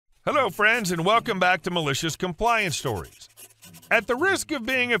Hello, friends, and welcome back to Malicious Compliance Stories. At the risk of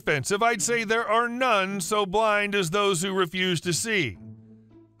being offensive, I'd say there are none so blind as those who refuse to see.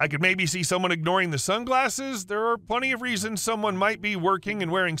 I could maybe see someone ignoring the sunglasses. There are plenty of reasons someone might be working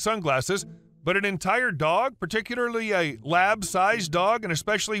and wearing sunglasses, but an entire dog, particularly a lab-sized dog, and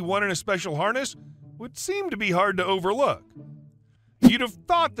especially one in a special harness, would seem to be hard to overlook. You'd have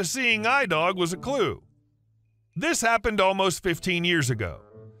thought the seeing eye dog was a clue. This happened almost 15 years ago.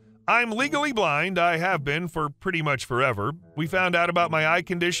 I'm legally blind. I have been for pretty much forever. We found out about my eye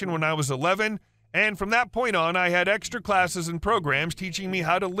condition when I was 11, and from that point on, I had extra classes and programs teaching me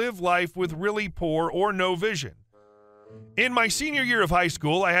how to live life with really poor or no vision. In my senior year of high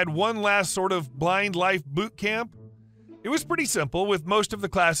school, I had one last sort of blind life boot camp. It was pretty simple, with most of the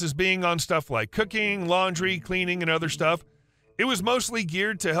classes being on stuff like cooking, laundry, cleaning, and other stuff. It was mostly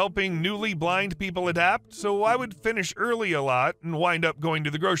geared to helping newly blind people adapt, so I would finish early a lot and wind up going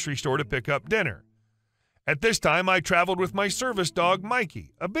to the grocery store to pick up dinner. At this time, I traveled with my service dog,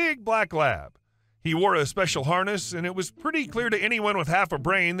 Mikey, a big black lab. He wore a special harness, and it was pretty clear to anyone with half a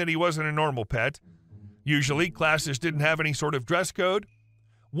brain that he wasn't a normal pet. Usually, classes didn't have any sort of dress code.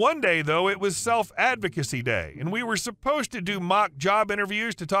 One day, though, it was Self-Advocacy Day, and we were supposed to do mock job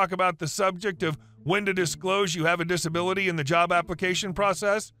interviews to talk about the subject of when to disclose you have a disability in the job application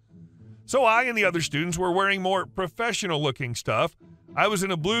process. So I and the other students were wearing more professional-looking stuff. I was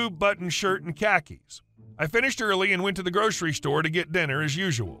in a blue button shirt and khakis. I finished early and went to the grocery store to get dinner as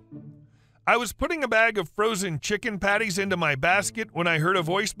usual. I was putting a bag of frozen chicken patties into my basket when I heard a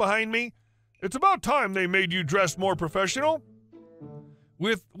voice behind me. "It's about time they made you dress more professional."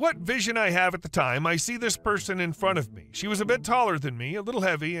 With what vision I have at the time, I see this person in front of me. She was a bit taller than me, a little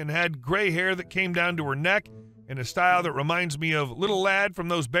heavy, and had gray hair that came down to her neck in a style that reminds me of Little Lad from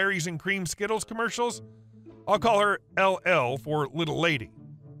those berries and cream Skittles commercials. I'll call her LL for Little Lady.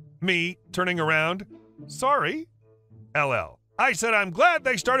 Me, turning around, "Sorry?" LL. "I said I'm glad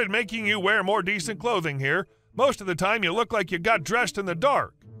they started making you wear more decent clothing here. Most of the time you look like you got dressed in the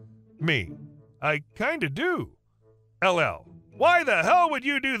dark." Me. "I kinda do." LL. "Why the hell would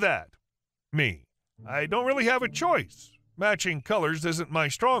you do that?" Me. "I don't really have a choice. Matching colors isn't my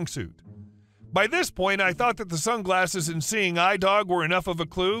strong suit." By this point, I thought that the sunglasses and seeing eye dog were enough of a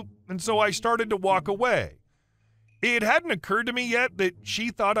clue, and so I started to walk away. It hadn't occurred to me yet that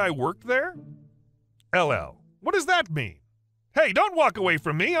she thought I worked there. LL. "What does that mean?" "Hey, don't walk away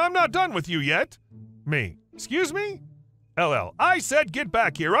from me. I'm not done with you yet." Me. "Excuse me?" LL. "I said get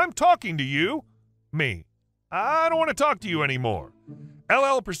back here. I'm talking to you." Me. "I don't want to talk to you anymore."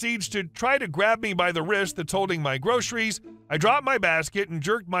 LL proceeds to try to grab me by the wrist that's holding my groceries. I dropped my basket and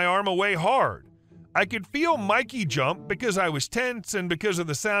jerked my arm away hard. I could feel Mikey jump because I was tense and because of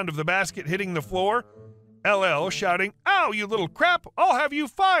the sound of the basket hitting the floor. LL shouting, "Ow, you little crap, I'll have you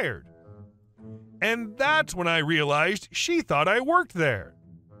fired." And that's when I realized she thought I worked there.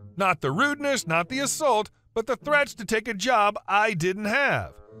 Not the rudeness, not the assault, but the threats to take a job I didn't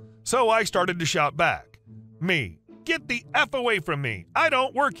have. So I started to shout back. Me. "Get the F away from me. I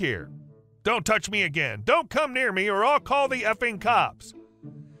don't work here. Don't touch me again. Don't come near me or I'll call the effing cops."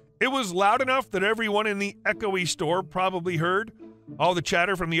 It was loud enough that everyone in the echoey store probably heard. All the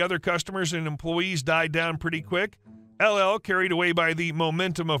chatter from the other customers and employees died down pretty quick. LL, carried away by the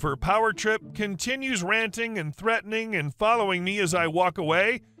momentum of her power trip, continues ranting and threatening and following me as I walk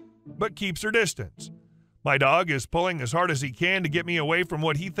away, but keeps her distance. My dog is pulling as hard as he can to get me away from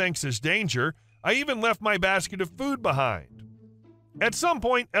what he thinks is danger. I even left my basket of food behind. At some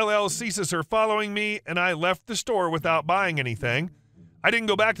point, LL ceases her following me, and I left the store without buying anything. I didn't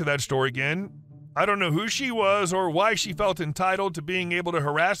go back to that store again. I don't know who she was or why she felt entitled to being able to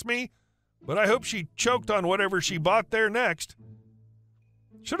harass me, but I hope she choked on whatever she bought there next.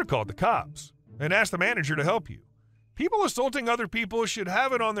 Should have called the cops and asked the manager to help you. People assaulting other people should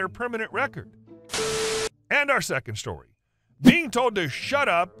have it on their permanent record. And our second story. Being told to shut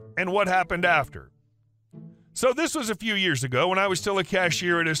up and what happened after. So this was a few years ago when I was still a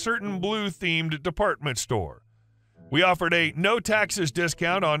cashier at a certain blue-themed department store. We offered a no taxes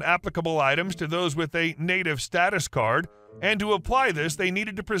discount on applicable items to those with a native status card, and to apply this, they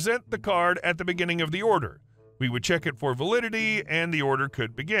needed to present the card at the beginning of the order. We would check it for validity, and the order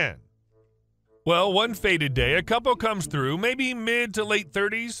could begin. Well, one fated day, a couple comes through, maybe mid to late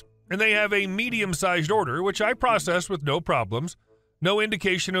 30s, and they have a medium-sized order, which I process with no problems. No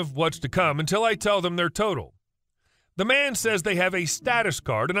indication of what's to come until I tell them their total. The man says they have a status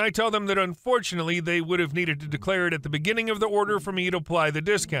card, and I tell them that unfortunately they would have needed to declare it at the beginning of the order for me to apply the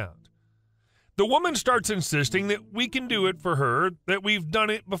discount. The woman starts insisting that we can do it for her, that we've done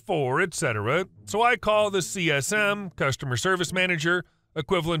it before, etc. So I call the CSM, customer service manager,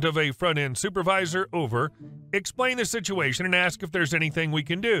 equivalent of a front-end supervisor, over, explain the situation, and ask if there's anything we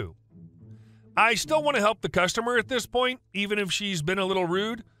can do. I still want to help the customer at this point, even if she's been a little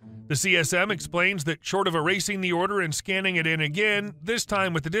rude. The CSM explains that short of erasing the order and scanning it in again, this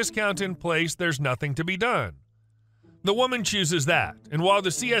time with the discount in place, there's nothing to be done. The woman chooses that, and while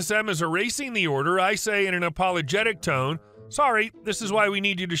the CSM is erasing the order, I say in an apologetic tone, "Sorry, this is why we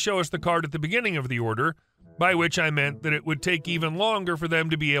need you to show us the card at the beginning of the order," by which I meant that it would take even longer for them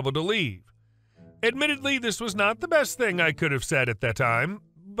to be able to leave. Admittedly, this was not the best thing I could have said at that time,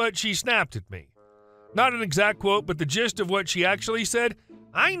 but she snapped at me. Not an exact quote, but the gist of what she actually said: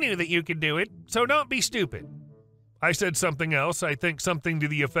 "I knew that you could do it, so don't be stupid." I said something else, I think something to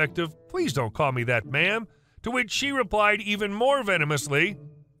the effect of, "Please don't call me that, ma'am," to which she replied even more venomously,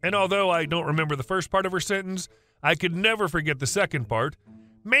 and although I don't remember the first part of her sentence, I could never forget the second part: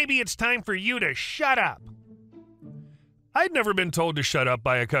 "Maybe it's time for you to shut up." I'd never been told to shut up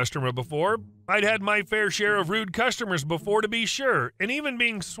by a customer before. I'd had my fair share of rude customers before, to be sure, and even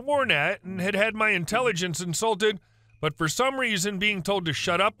being sworn at and had had my intelligence insulted, but for some reason being told to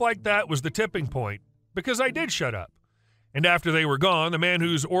shut up like that was the tipping point, because I did shut up. And after they were gone, the man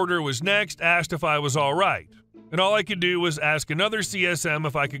whose order was next asked if I was all right, and all I could do was ask another CSM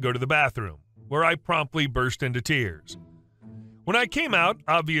if I could go to the bathroom, where I promptly burst into tears. When I came out,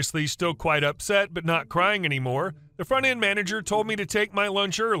 obviously still quite upset but not crying anymore, the front-end manager told me to take my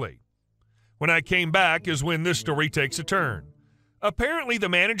lunch early. When I came back is when this story takes a turn. Apparently the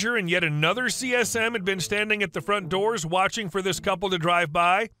manager and yet another CSM had been standing at the front doors watching for this couple to drive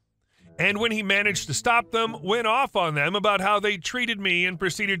by, and when he managed to stop them, went off on them about how they treated me and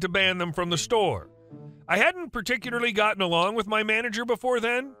proceeded to ban them from the store. I hadn't particularly gotten along with my manager before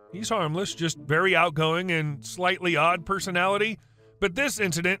then. He's harmless, just very outgoing and slightly odd personality, but this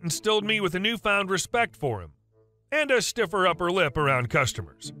incident instilled me with a newfound respect for him, and a stiffer upper lip around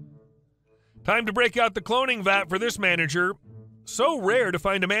customers. Time to break out the cloning vat for this manager. So rare to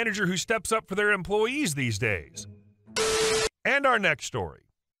find a manager who steps up for their employees these days. And our next story: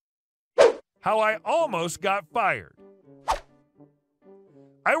 how I almost got fired.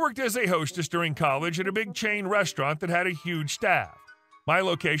 I worked as a hostess during college at a big chain restaurant that had a huge staff. My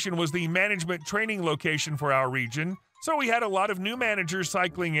location was the management training location for our region, so we had a lot of new managers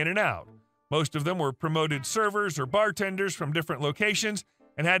cycling in and out. Most of them were promoted servers or bartenders from different locations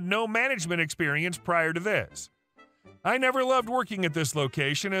and had no management experience prior to this. I never loved working at this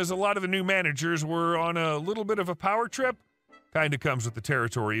location, as a lot of the new managers were on a little bit of a power trip. Kinda comes with the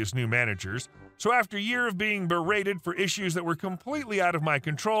territory as new managers. So after a year of being berated for issues that were completely out of my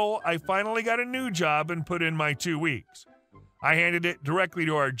control, I finally got a new job and put in my 2 weeks. I handed it directly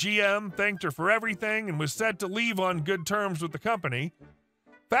to our GM, thanked her for everything, and was set to leave on good terms with the company.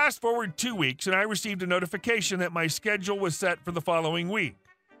 Fast forward 2 weeks, and I received a notification that my schedule was set for the following week.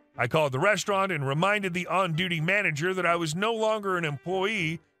 I called the restaurant and reminded the on-duty manager that I was no longer an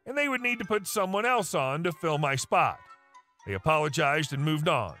employee and they would need to put someone else on to fill my spot. They apologized and moved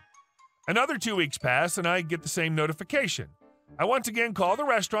on. Another 2 weeks pass and I get the same notification. I once again call the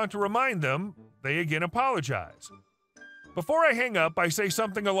restaurant to remind them. They again apologize. Before I hang up, I say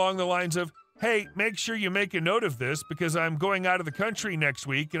something along the lines of, "Hey, make sure you make a note of this because I'm going out of the country next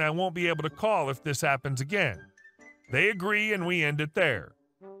week and I won't be able to call if this happens again." They agree and we end it there.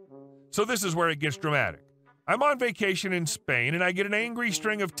 So this is where it gets dramatic. I'm on vacation in Spain and I get an angry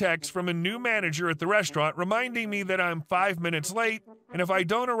string of texts from a new manager at the restaurant reminding me that I'm 5 minutes late and if I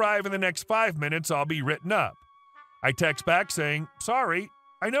don't arrive in the next 5 minutes, I'll be written up. I text back saying, "Sorry,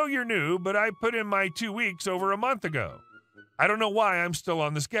 I know you're new, but I put in my 2 weeks over a month ago. I don't know why I'm still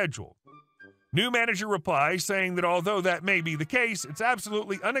on the schedule." New manager replies saying that although that may be the case, it's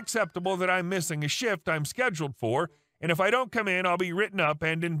absolutely unacceptable that I'm missing a shift I'm scheduled for, and if I don't come in, I'll be written up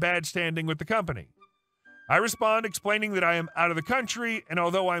and in bad standing with the company. I respond explaining that I am out of the country, and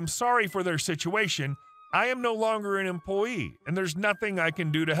although I'm sorry for their situation, I am no longer an employee, and there's nothing I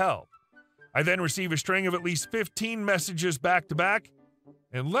can do to help. I then receive a string of at least 15 messages back to back,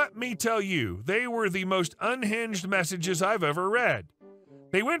 and let me tell you, they were the most unhinged messages I've ever read.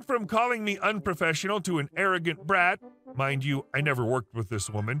 They went from calling me unprofessional to an arrogant brat. Mind you, I never worked with this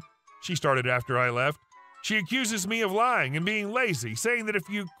woman. She started after I left. She accuses me of lying and being lazy, saying that if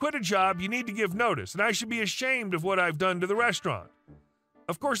you quit a job, you need to give notice, and I should be ashamed of what I've done to the restaurant.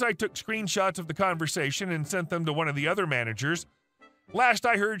 Of course, I took screenshots of the conversation and sent them to one of the other managers. Last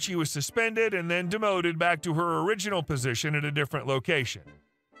I heard, she was suspended and then demoted back to her original position at a different location.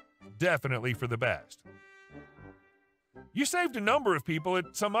 Definitely for the best. You saved a number of people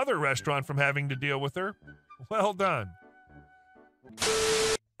at some other restaurant from having to deal with her. Well done.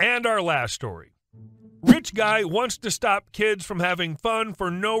 And our last story. Rich guy wants to stop kids from having fun for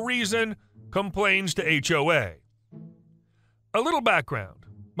no reason, complains to HOA. A little background.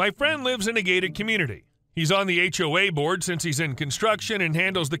 My friend lives in a gated community. He's on the HOA board since he's in construction and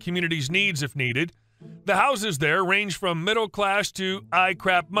handles the community's needs if needed. The houses there range from middle class to I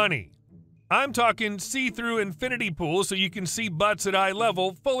crap money. I'm talking see-through infinity pools so you can see butts at eye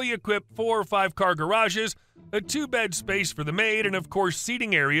level, fully equipped 4 or 5 car garages, a 2-bed space for the maid, and of course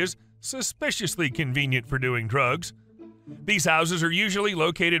seating areas suspiciously convenient for doing drugs. These houses are usually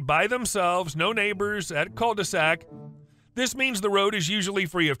located by themselves, no neighbors, at a cul-de-sac. This means the road is usually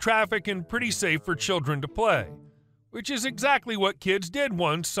free of traffic and pretty safe for children to play, which is exactly what kids did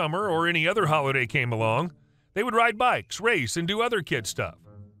once summer or any other holiday came along. They would ride bikes, race, and do other kid stuff.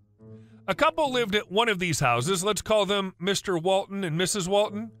 A couple lived at one of these houses. Let's call them Mr. Walton and Mrs.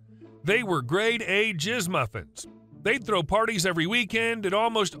 Walton. They were grade A jizz muffins. They'd throw parties every weekend. It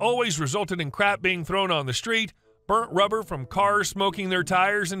almost always resulted in crap being thrown on the street, burnt rubber from cars smoking their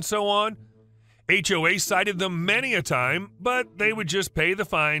tires, and so on. HOA cited them many a time, but they would just pay the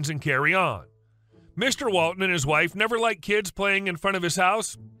fines and carry on. Mr. Walton and his wife never liked kids playing in front of his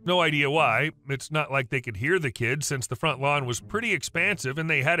house. No idea why. It's not like they could hear the kids since the front lawn was pretty expansive and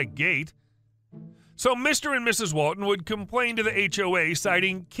they had a gate. So Mr. and Mrs. Walton would complain to the HOA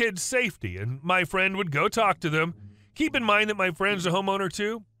citing kids' safety, and my friend would go talk to them. Keep in mind that my friend's a homeowner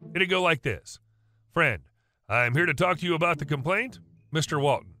too. It'd go like this. Friend, I'm here to talk to you about the complaint. Mr.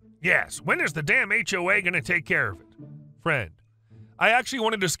 Walton, yes, when is the damn HOA going to take care of it? Friend, I actually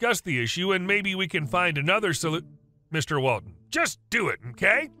want to discuss the issue and maybe we can find another solution. Mr. Walton, just do it,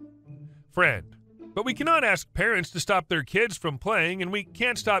 okay? Friend, but we cannot ask parents to stop their kids from playing, and we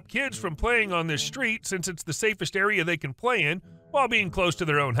can't stop kids from playing on this street since it's the safest area they can play in while being close to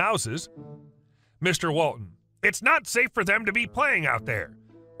their own houses. Mr. Walton, it's not safe for them to be playing out there.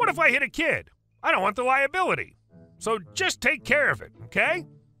 What if I hit a kid? I don't want the liability. So just take care of it, okay?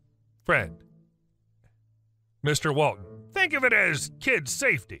 Friend, Mr. Walton, think of it as kids'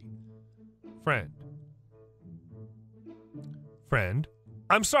 safety. Friend,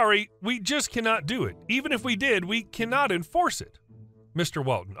 I'm sorry, we just cannot do it. Even if we did, we cannot enforce it. Mr.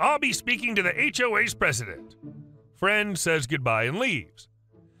 Walton, I'll be speaking to the HOA's president. Friend says goodbye and leaves.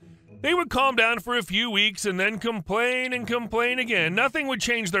 They would calm down for a few weeks and then complain and complain again. Nothing would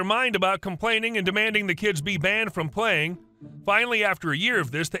change their mind about complaining and demanding the kids be banned from playing. Finally, after a year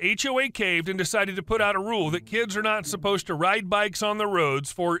of this, the HOA caved and decided to put out a rule that kids are not supposed to ride bikes on the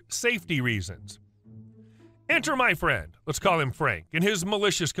roads for safety reasons. Enter my friend, let's call him Frank, in his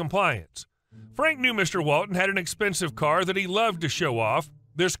malicious compliance. Frank knew Mr. Walton had an expensive car that he loved to show off.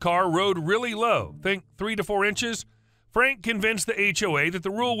 This car rode really low, think 3 to 4 inches. Frank convinced the HOA that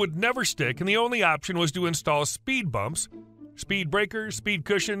the rule would never stick and the only option was to install speed bumps, speed breakers, speed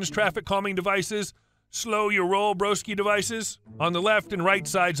cushions, traffic calming devices, slow your roll broski devices on the left and right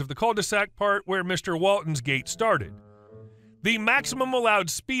sides of the cul-de-sac part where Mr. Walton's gate started. The maximum allowed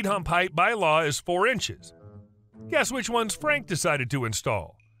speed hump height by law is 4 inches. Guess which ones Frank decided to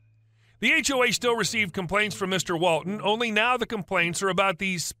install? The HOA still received complaints from Mr. Walton, only now the complaints are about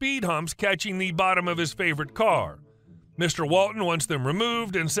these speed humps catching the bottom of his favorite car. Mr. Walton wants them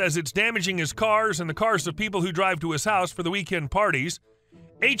removed and says it's damaging his cars and the cars of people who drive to his house for the weekend parties.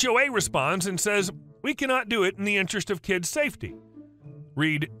 HOA responds and says, we cannot do it in the interest of kids' safety.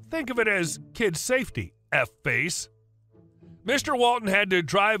 Read, think of it as kids' safety, F-face. Mr. Walton had to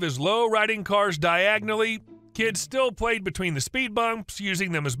drive his low-riding cars diagonally. Kids still played between the speed bumps,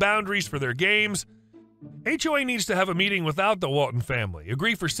 using them as boundaries for their games. HOA needs to have a meeting without the Walton family,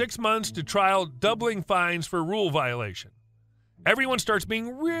 agree for 6 months to trial doubling fines for rule violation. Everyone starts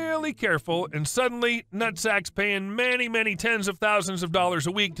being really careful, and suddenly nutsack's paying many, many tens of thousands of dollars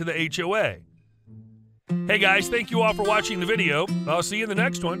a week to the HOA. Hey guys, thank you all for watching the video. I'll see you in the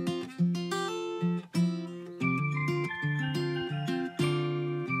next one.